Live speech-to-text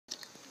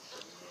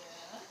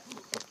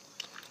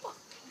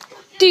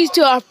These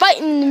two are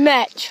fighting in the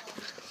match.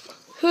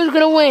 Who's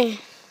gonna win?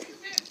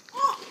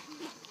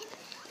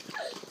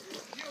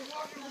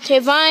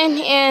 Tavine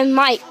and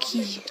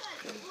Mikey.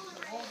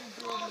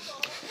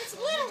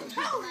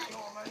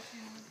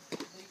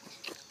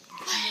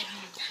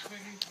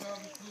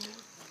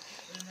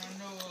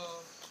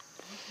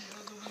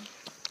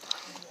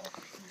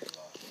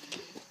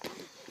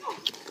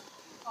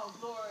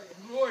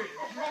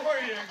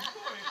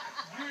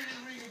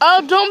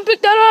 Oh, don't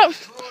pick that up.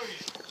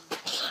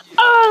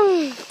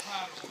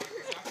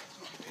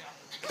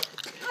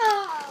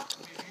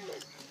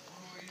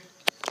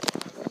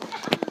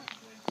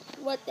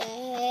 What the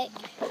heck?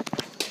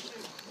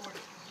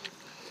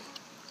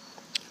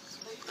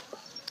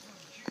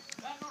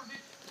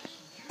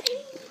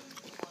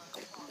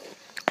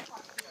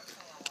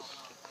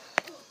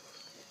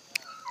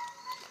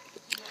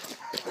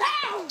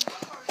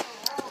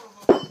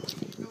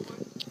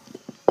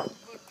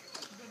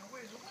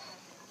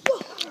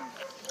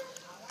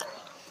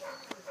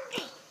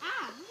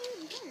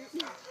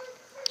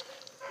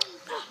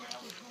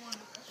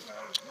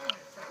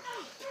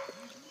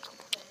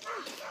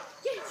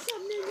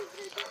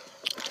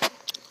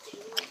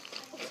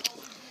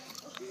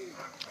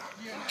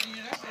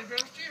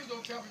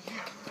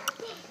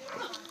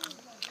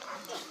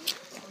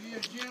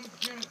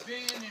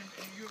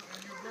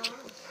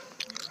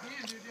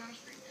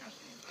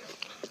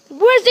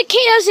 Where's the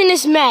chaos in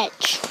this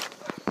match?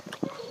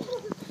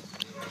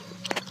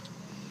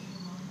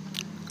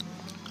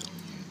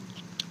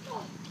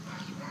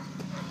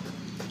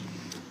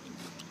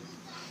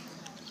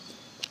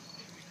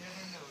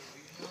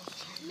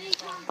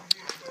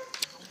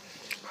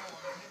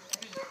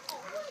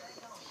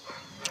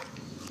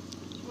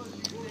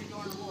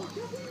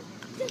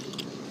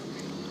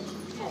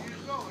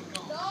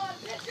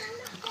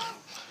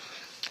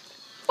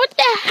 What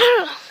the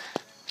hell?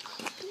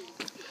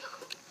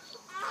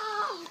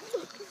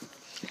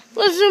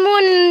 Listen,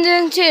 one and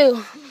then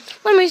two.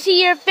 Let me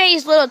see your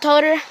face, little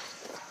toter.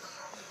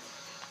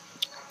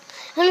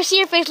 Let me see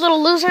your face,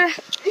 little loser.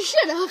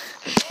 Shut up.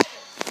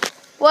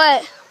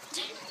 What?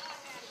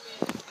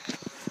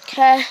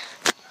 Okay.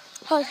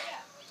 Well,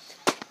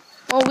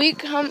 we'll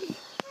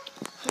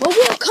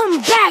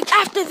come back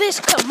after this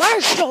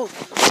commercial.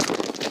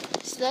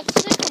 So that's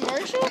the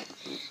commercial?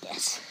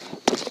 Yes.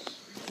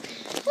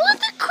 What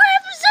the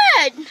crap is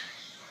that?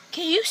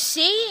 Can you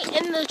see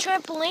in the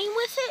trampoline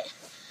with it?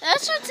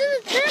 That's what's in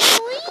the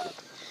trampoline?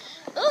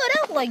 Oh,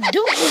 that's like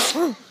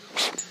doofus.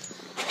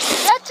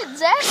 That's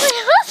exactly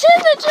what's in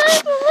the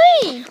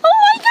trampoline. Oh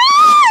my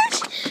gosh!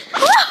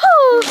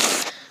 Whoa!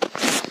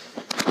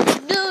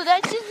 Dude,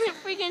 that's just a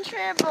freaking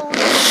trampoline.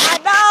 I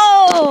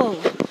know!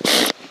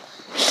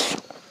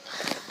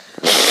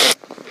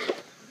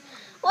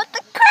 What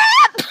the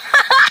crap?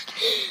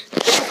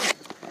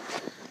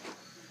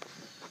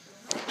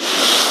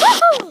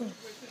 Woohoo!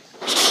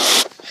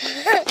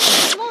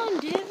 Come on,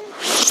 David.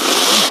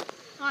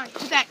 Alright,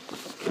 we're back.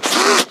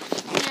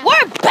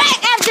 We're back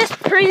at this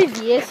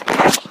previous.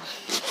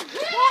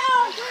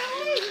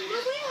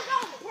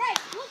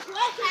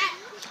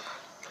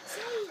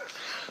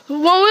 When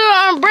we were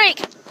on break,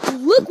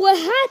 look what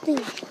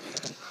happened.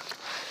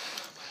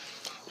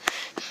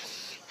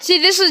 See,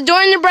 this was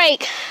during the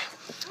break.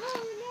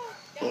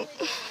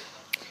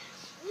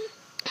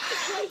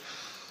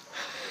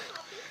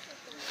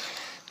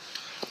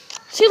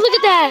 See, look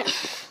at that.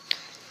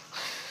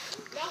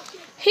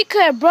 He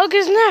could have broke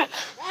his neck.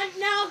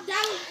 No,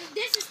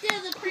 this is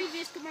still the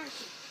previous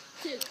commercial,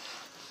 too.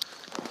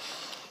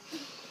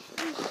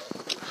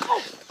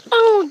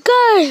 Oh,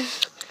 God.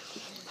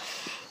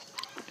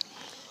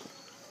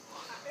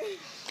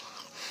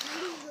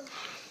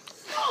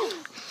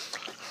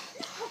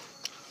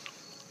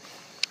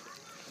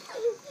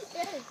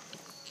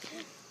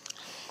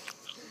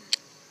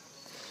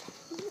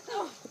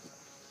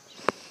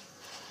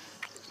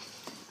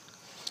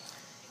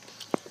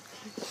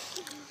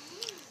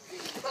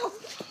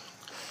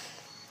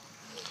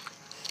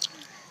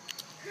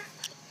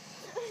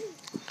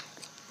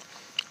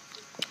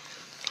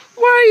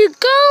 Where are you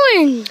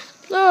going,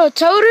 little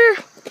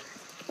toter?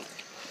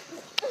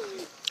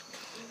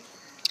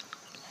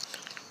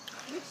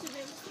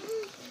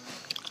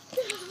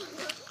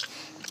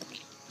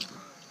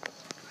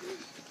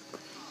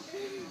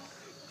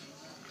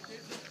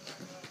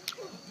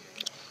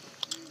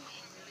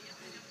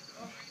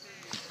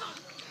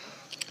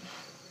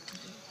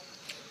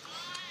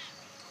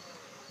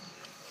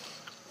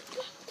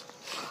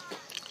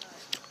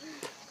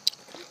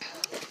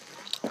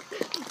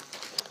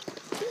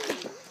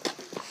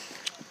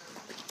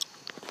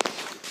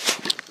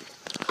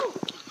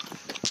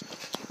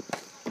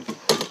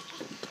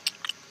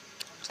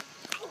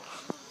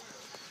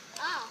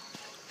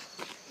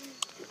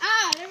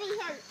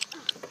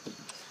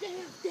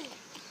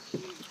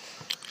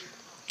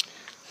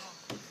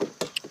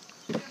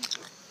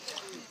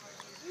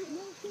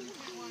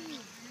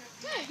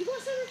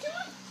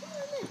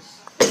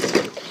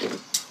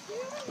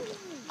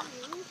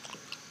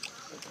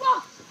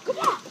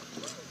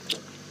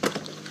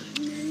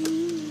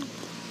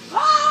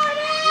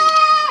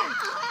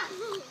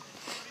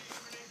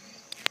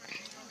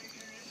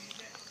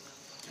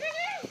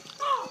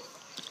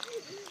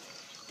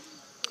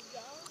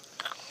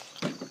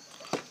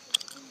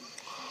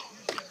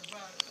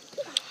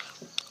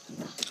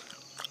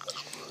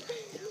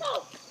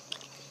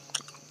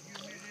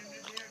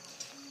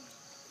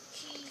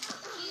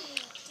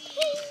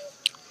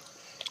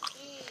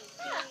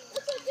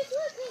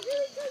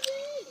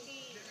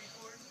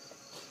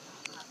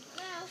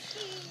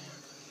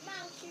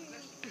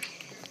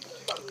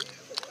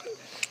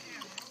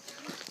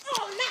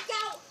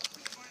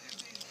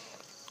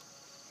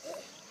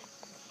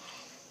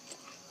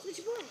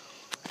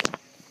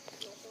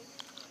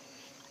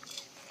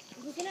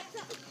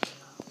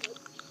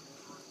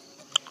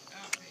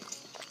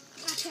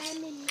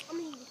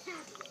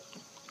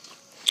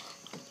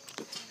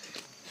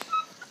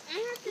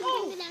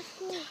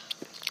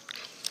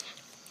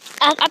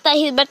 I thought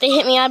he was about to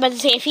hit me. I was about to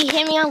say, if he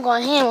hit me, I'm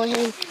going ham on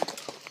him.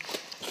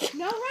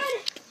 No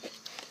running.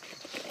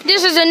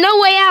 This is a no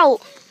way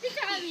out. He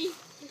got me.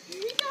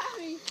 He got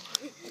me.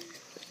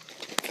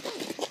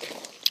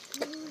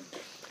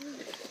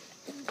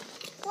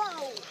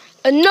 Whoa.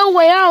 A no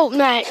way out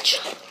match.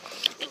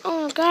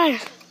 Oh my God.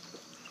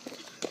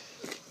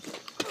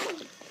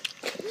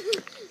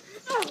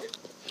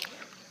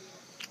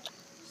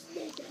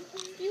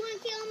 You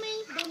want to kill me?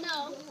 No.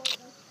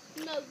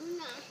 No, do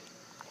not.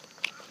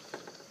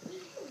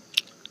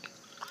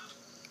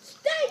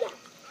 Stay there.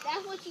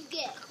 That's what you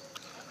get.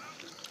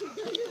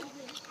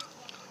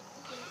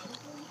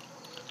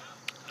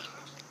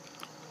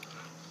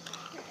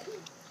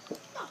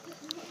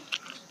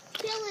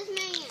 Kill this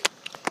man.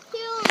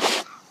 Kill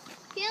him.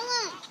 Kill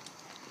him.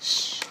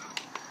 Shh.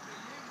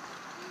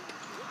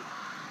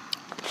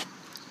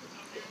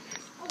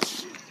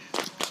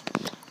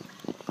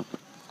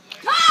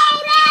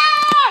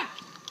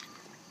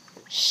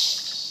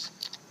 Shh.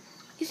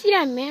 You see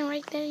that man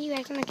right there? You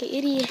acting like an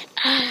idiot.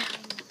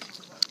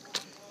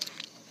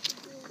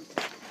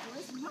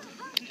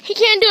 He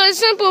can't do a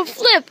simple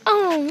flip.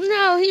 Oh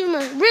no, he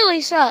must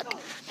really suck.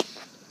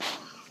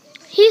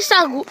 He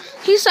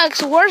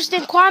sucks worse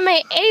than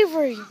Kwame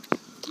Avery.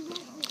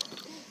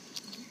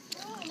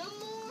 No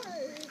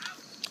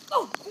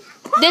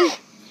more.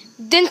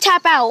 Then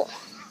tap out.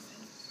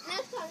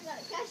 Next time you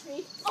gotta catch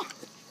me.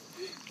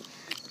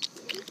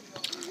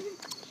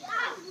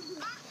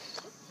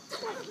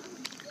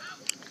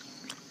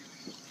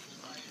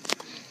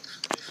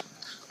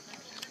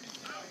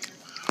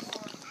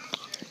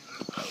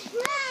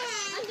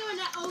 I'm doing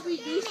that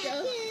OBD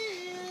stuff.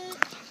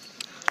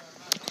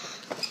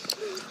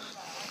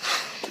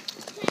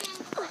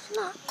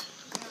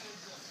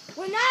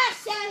 When I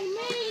say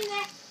me,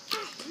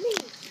 that's me.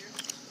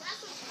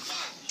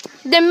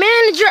 The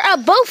manager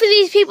of both of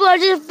these people are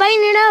just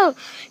fighting it out.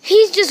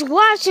 He's just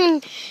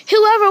watching.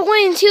 Whoever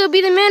wins, he'll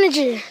be the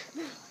manager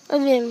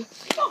of them.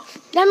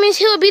 That means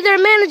he'll be their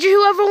manager,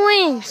 whoever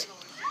wins.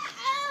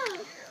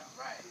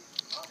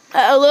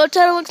 Little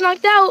Turtle looks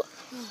knocked out.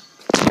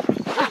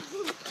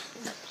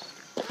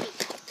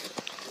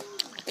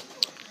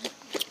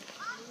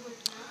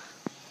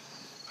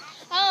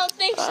 I don't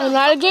think so.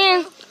 Not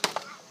again.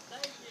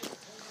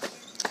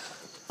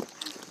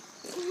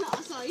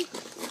 I'm sorry.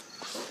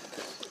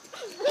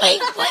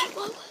 Wait.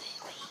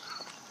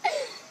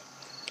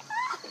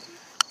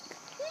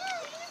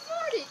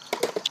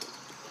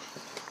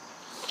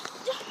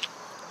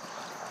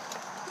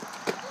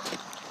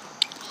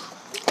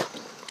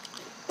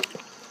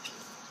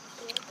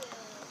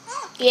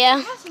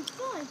 Yeah. Have some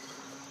fun.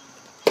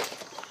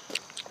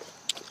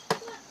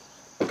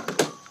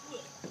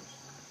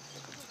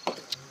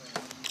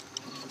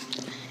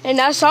 And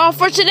that's all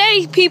for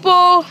today,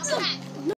 people.